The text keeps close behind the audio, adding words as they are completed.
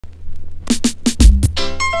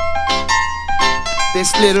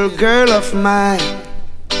This little girl of mine,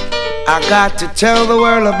 I got to tell the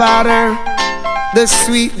world about her, the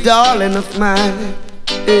sweet darling of mine.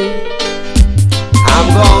 Hey.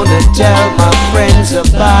 I'm gonna tell my friends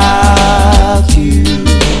about you.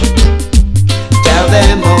 Tell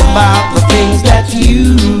them about the things that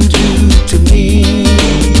you do to me.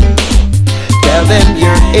 Tell them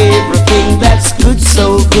you're everything that's good,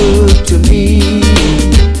 so good to me.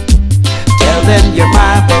 Tell them you're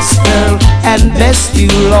my best girl and best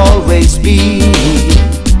you'll always be.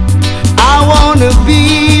 I wanna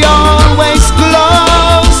be always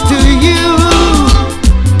close to you,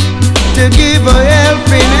 to give a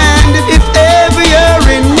helping hand if ever you're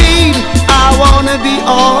in need. I wanna be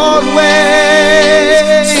always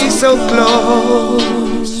so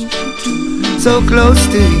close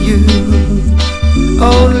to you,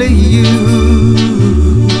 only you.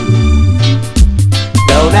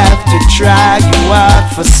 Don't have to try you out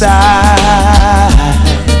for size.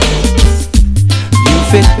 You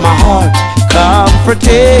fit my heart,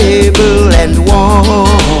 comfortable and warm.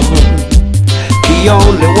 The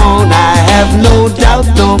only one I have no doubt,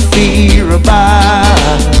 no fear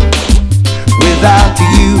about. Without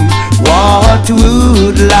you, what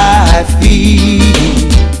would life be?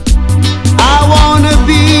 I wanna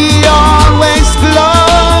be always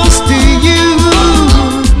close to you,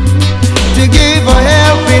 to give a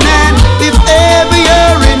helping hand if ever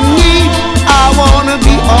you're in need. I wanna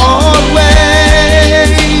be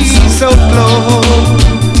always so close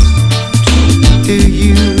to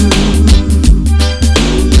you,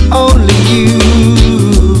 only you.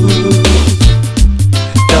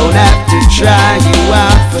 Don't have to try you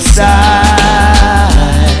out for size.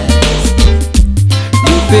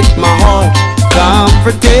 You fit my heart,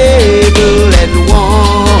 comfortable and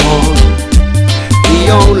warm. The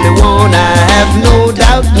only one I have no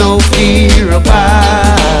doubt, no fear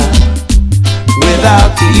about.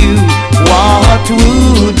 Without you, what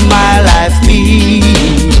would my life be?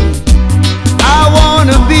 I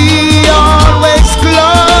wanna be always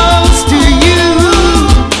close to you,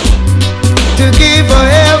 to give a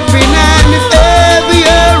helping hand if ever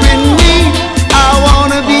you're in need. I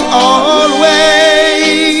wanna be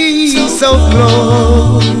always so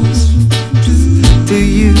close to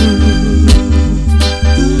you,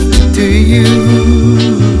 to you.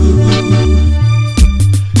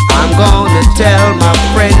 I'm gonna tell my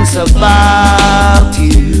friends about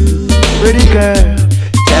you, pretty girl.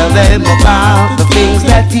 Tell them about the things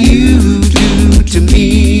that you do to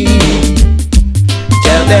me.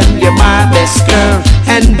 Tell them you're my best girl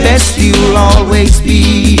and best you'll always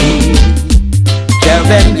be. Tell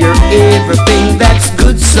them you're everything that's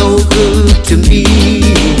good, so good to me.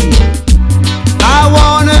 I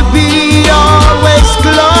wanna be always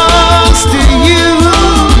close to you,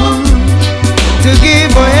 to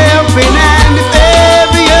give a helping hand if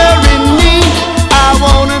ever you're in need. I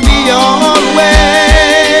wanna be always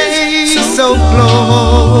so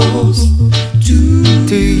close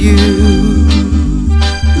to you,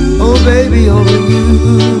 oh baby, only you.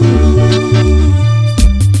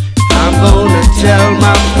 I'm gonna tell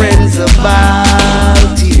my friends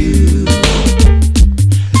about you.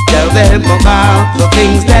 Tell them about the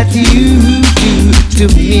things that you do to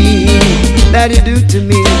me, that you do to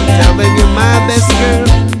me. Tell them you're my best girl,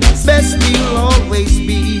 best you'll always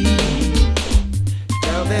be.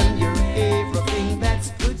 Tell them you're everything that's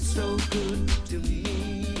good, so good to me.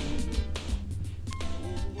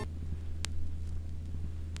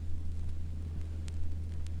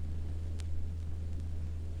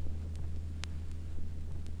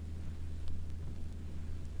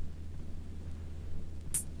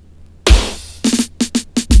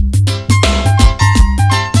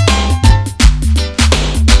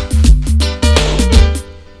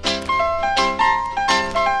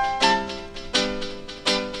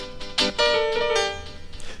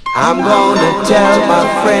 I'm gonna tell my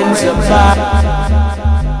friends about.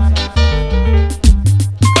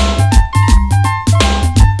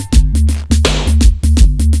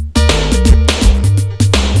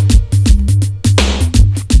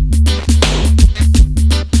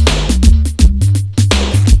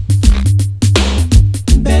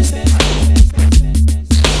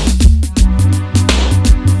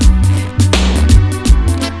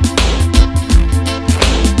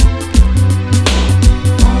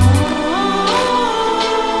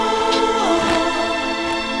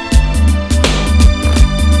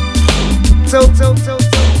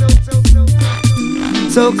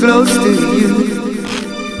 So close to you.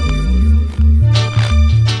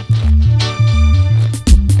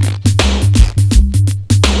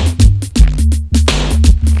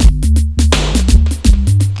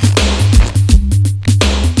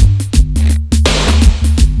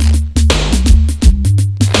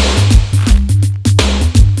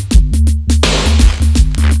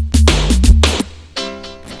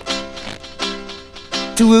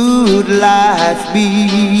 would life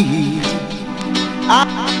be?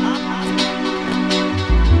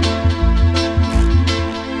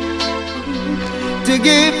 To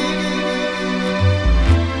give,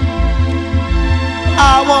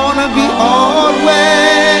 I wanna be always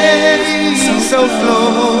so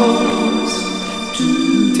close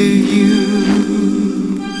to you,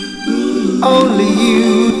 only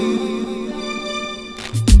you.